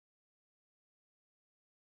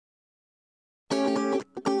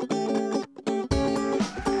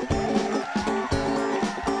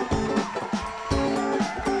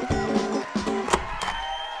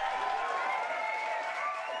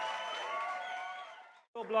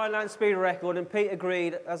Blind land speed record, and Pete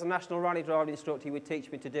agreed as a national rally driving instructor he would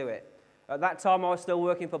teach me to do it. At that time I was still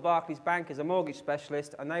working for Barclays Bank as a mortgage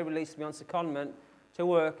specialist, and they released me on secondment to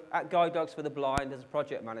work at Guide Dogs for the Blind as a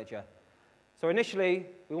project manager. So initially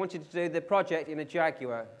we wanted to do the project in a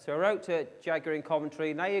Jaguar. So I wrote to Jaguar in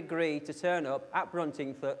Coventry and they agreed to turn up at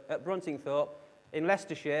Bruntingthorpe in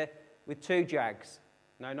Leicestershire with 2 Jags.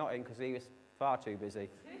 No, not in, because he was far too busy.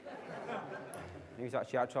 He was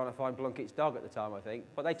actually out trying to find Blunkett's dog at the time, I think.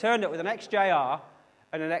 But they turned up with an XJR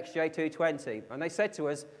and an XJ220. And they said to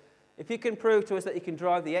us, if you can prove to us that you can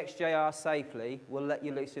drive the XJR safely, we'll let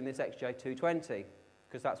you loose in this XJ220,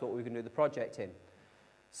 because that's what we were going to do the project in.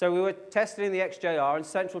 So we were testing in the XJR, and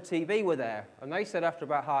Central TV were there. And they said after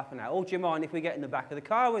about half an hour, oh, do you mind if we get in the back of the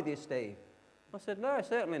car with you, Steve? I said, no,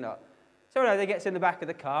 certainly not. So anyway, they get in the back of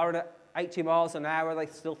the car, and at 80 miles an hour, they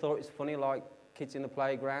still thought it was funny, like kids in the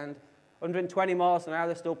playground. 120 miles an hour,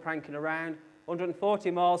 they're still pranking around.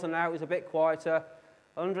 140 miles an hour, it was a bit quieter.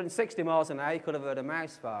 160 miles an hour, you could have heard a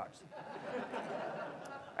mouse fart.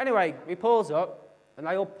 Anyway, he pulls up, and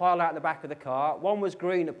they all pile out the back of the car. One was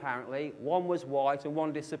green, apparently, one was white, and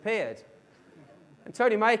one disappeared. And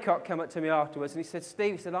Tony Maycock came up to me afterwards, and he said,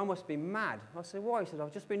 Steve, he said, I must be mad. I said, why? He said,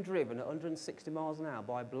 I've just been driven at 160 miles an hour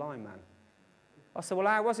by a blind man. I said, well,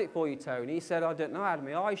 how was it for you, Tony? He said, I don't know, I had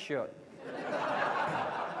my eyes shut.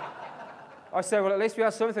 I said, well, at least we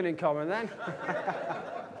have something in common then.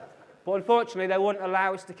 But unfortunately, they wouldn't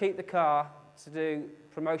allow us to keep the car to do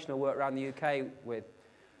promotional work around the UK with.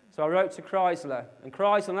 So I wrote to Chrysler, and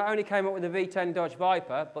Chrysler not only came up with the V10 Dodge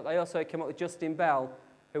Viper, but they also came up with Justin Bell,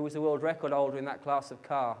 who was the world record holder in that class of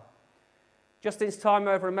car. Justin's time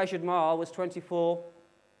over a measured mile was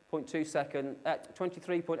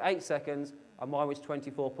 23.8 seconds, and mine was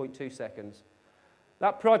 24.2 seconds.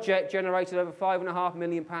 That project generated over £5.5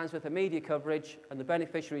 million worth of media coverage, and the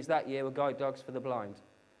beneficiaries that year were Guide Dogs for the Blind.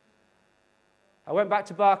 I went back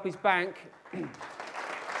to Barclays Bank.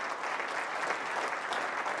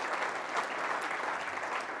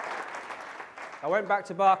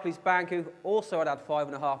 Who also had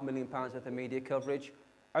 £5.5 million worth of media coverage,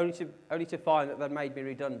 only to find that they'd made me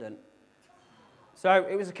redundant. So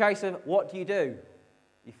it was a case of, what do?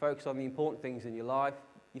 You focus on the important things in your life.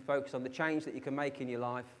 You focus on the change that you can make in your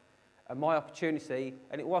life. And my opportunity,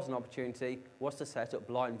 and it was an opportunity, was to set up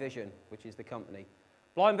Blind Vision, which is the company.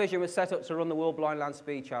 Blind Vision was set up to run the World Blind Land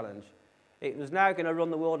Speed Challenge. It was now going to run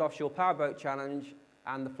the World Offshore Powerboat Challenge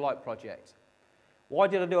and the Flight Project. Why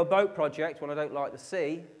did I do a boat project when I don't like the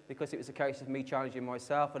sea? Because it was a case of me challenging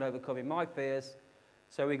myself and overcoming my fears.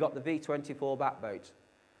 So we got the V24 bat boat.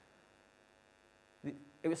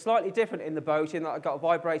 It was slightly different in the boat in that I got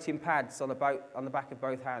vibrating pads on the back of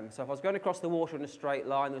both hands. So if I was going across the water in a straight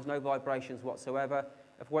line, there was no vibrations whatsoever.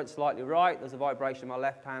 If I went slightly right, there's a vibration in my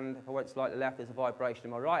left hand. If I went slightly left, there's a vibration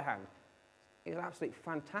in my right hand. It was an absolutely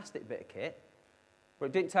fantastic bit of kit, but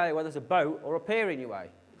it didn't tell you whether there's a boat or a pier in your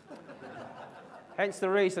way. Hence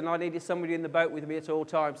the reason I needed somebody in the boat with me at all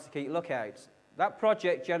times to keep lookouts. That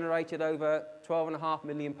project generated over £12.5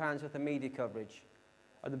 million worth of media coverage.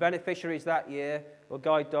 And the beneficiaries that year were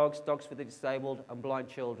Guide Dogs, Dogs for the Disabled, and Blind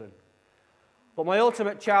Children. But my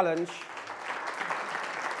ultimate challenge...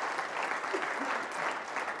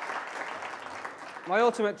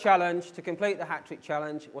 to complete the hat-trick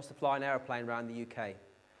challenge was to fly an aeroplane around the UK.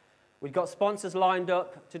 We'd got sponsors lined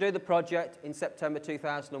up to do the project in September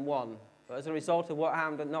 2001. But as a result of what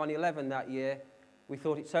happened at 9/11 that year, we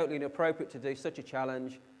thought it totally inappropriate to do such a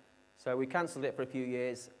challenge, so we cancelled it for a few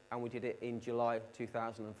years, and we did it in July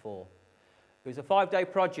 2004. It was a 5-day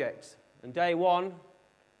project, and day 1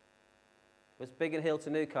 was Biggin Hill to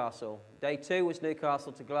Newcastle. Day 2 was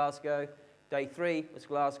Newcastle to Glasgow. Day 3 was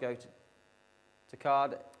Glasgow to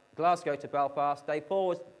Belfast. Day 4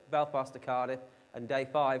 was Belfast to Cardiff, and day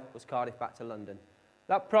 5 was Cardiff back to London.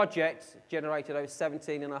 That project generated over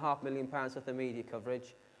 £17.5 million worth of media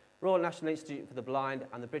coverage. Royal National Institute for the Blind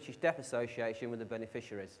and the British Deaf Association were the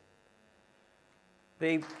beneficiaries.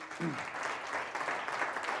 In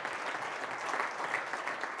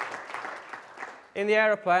the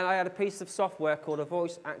aeroplane, I had a piece of software called a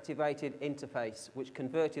voice-activated interface, which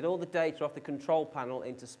converted all the data off the control panel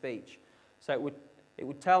into speech. So it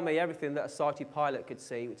would tell me everything that a sighted pilot could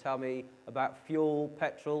see. It would tell me about fuel,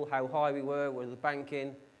 petrol, how high we were, whether the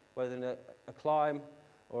banking, whether a climb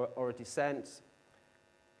or a descent.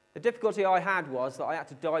 The difficulty I had was that I had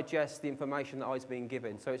to digest the information that I was being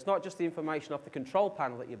given. So it's not just the information off the control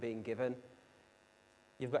panel that you're being given.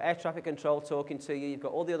 You've got air traffic control talking to you. You've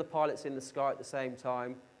got all the other pilots in the sky at the same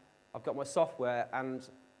time. I've got my software and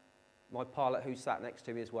my pilot who sat next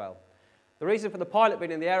to me as well. The reason for the pilot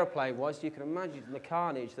being in the aeroplane was you can imagine the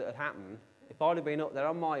carnage that had happened if if I'd have been up there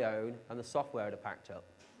on my own and the software had packed up.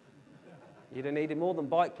 You'd have needed more than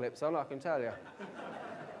bike clips on, I can tell you.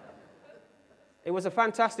 It was a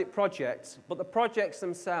fantastic project, but the projects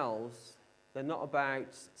themselves, they're not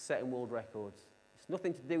about setting world records. It's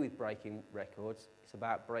nothing to do with breaking records. It's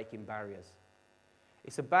about breaking barriers.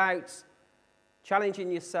 It's about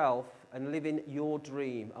challenging yourself and living your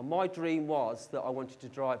dream. And my dream was that I wanted to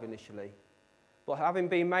drive initially. But having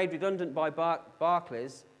been made redundant by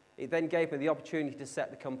Barclays, it then gave me the opportunity to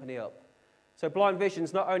set the company up. So Blind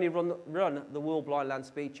Visions not only run the World Blind Land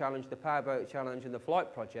Speed Challenge, the Powerboat Challenge and the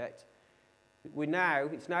Flight Project,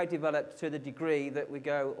 it's now developed to the degree that we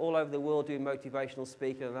go all over the world doing motivational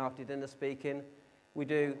speaking and after dinner speaking. We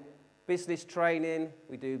do business training,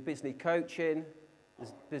 we do business coaching,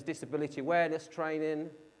 there's disability awareness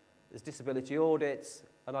training, there's disability audits,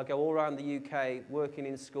 and I go all around the UK working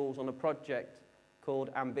in schools on a project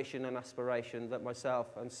called Ambition and Aspiration that myself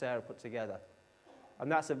and Sarah put together.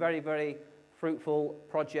 And that's a very, very fruitful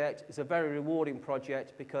project. It's a very rewarding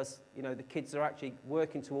project because, you know, the kids are actually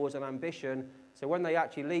working towards an ambition. So when they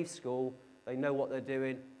actually leave school, they know what they're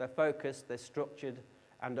doing, they're focused, they're structured,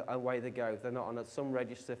 and away they go. They're not on some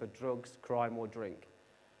register for drugs, crime, or drink.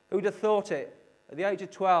 Who'd have thought it? At the age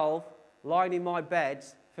of 12, lying in my bed,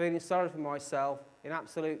 feeling sorry for myself, in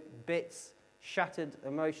absolute bits, shattered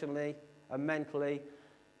emotionally and mentally.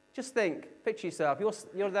 Just think, picture yourself,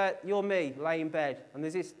 you're me, laying in bed, and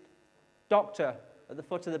there's this doctor at the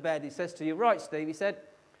foot of the bed. He says to you, right, Steve, he said,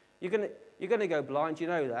 you're going to go blind, you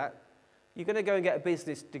know that. You're going to go and get a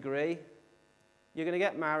business degree. You're going to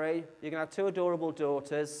get married. You're going to have 2 adorable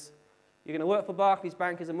daughters. You're going to work for Barclays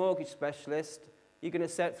Bank as a mortgage specialist. You're going to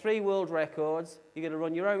set 3 world records. You're going to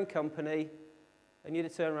run your own company. And you'd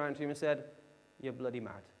have turned around to him and said, you're bloody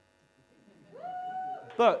mad.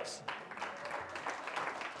 But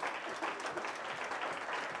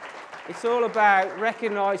it's all about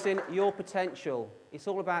recognising your potential. It's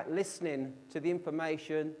all about listening to the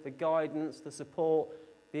information, the guidance, the support,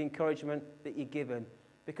 the encouragement that you're given.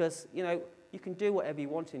 Because, you know, you can do whatever you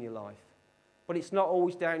want in your life. But it's not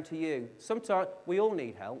always down to you. Sometimes we all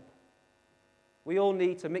need help. We all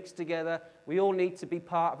need to mix together. We all need to be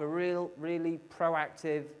part of a really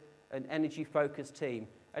proactive and energy-focused team.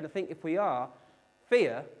 And I think if we are,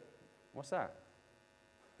 fear, what's that?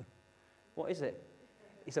 What is it?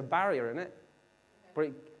 It's a barrier, isn't it?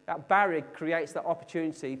 But that barrier creates that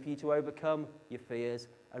opportunity for you to overcome your fears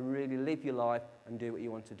and really live your life and do what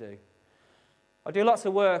you want to do. I do lots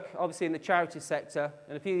of work, obviously, in the charity sector,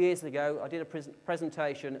 and a few years ago, I did a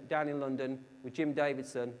presentation down in London with Jim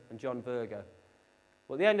Davidson and John Virgo.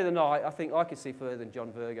 Well, at the end of the night, I think I could see further than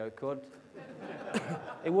John Virgo could.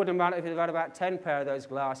 It wouldn't matter if he'd had about 10 pair of those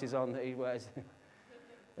glasses on that he wears.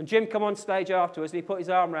 And Jim come on stage afterwards, and he put his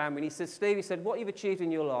arm around me, and he said, Steve, he said, what you've achieved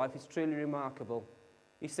in your life is truly remarkable.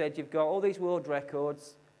 He said, you've got all these world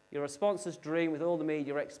records, you're a sponsor's dream with all the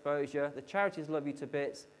media exposure, the charities love you to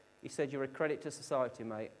bits. He said, you're a credit to society,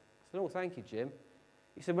 mate. I said, oh, thank you, Jim.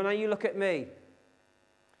 He said, well, now you look at me.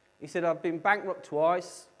 He said, I've been bankrupt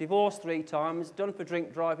twice, divorced 3 times, done for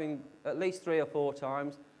drink driving at least 3 or 4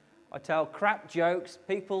 times. I tell crap jokes,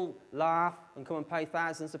 people laugh and come and pay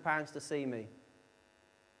thousands of pounds to see me.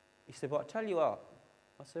 He said, well, I tell you what.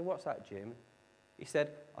 I said, what's that, Jim? He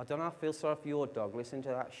said, I don't know, I feel sorry for your dog listening to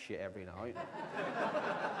that shit every night.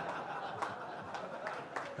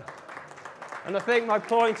 And I think my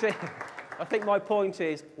point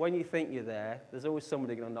is, when you think you're there, there's always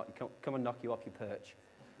somebody going to come and knock you off your perch.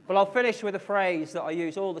 But I'll finish with a phrase that I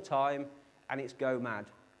use all the time, and it's go mad.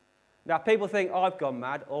 Now, people think I've gone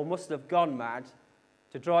mad, or must have gone mad,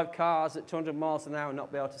 to drive cars at 200 miles an hour and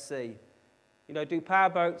not be able to see. You know, do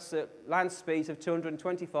powerboats at land speeds of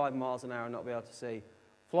 225 miles an hour and not be able to see.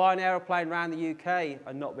 Fly an aeroplane around the UK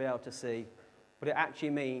and not be able to see. But it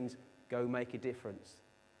actually means go make a difference.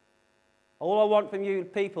 All I want from you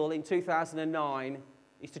people in 2009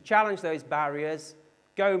 is to challenge those barriers,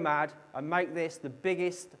 go mad, and make this the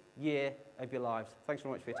biggest year of your lives. Thanks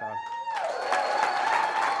very much for your time.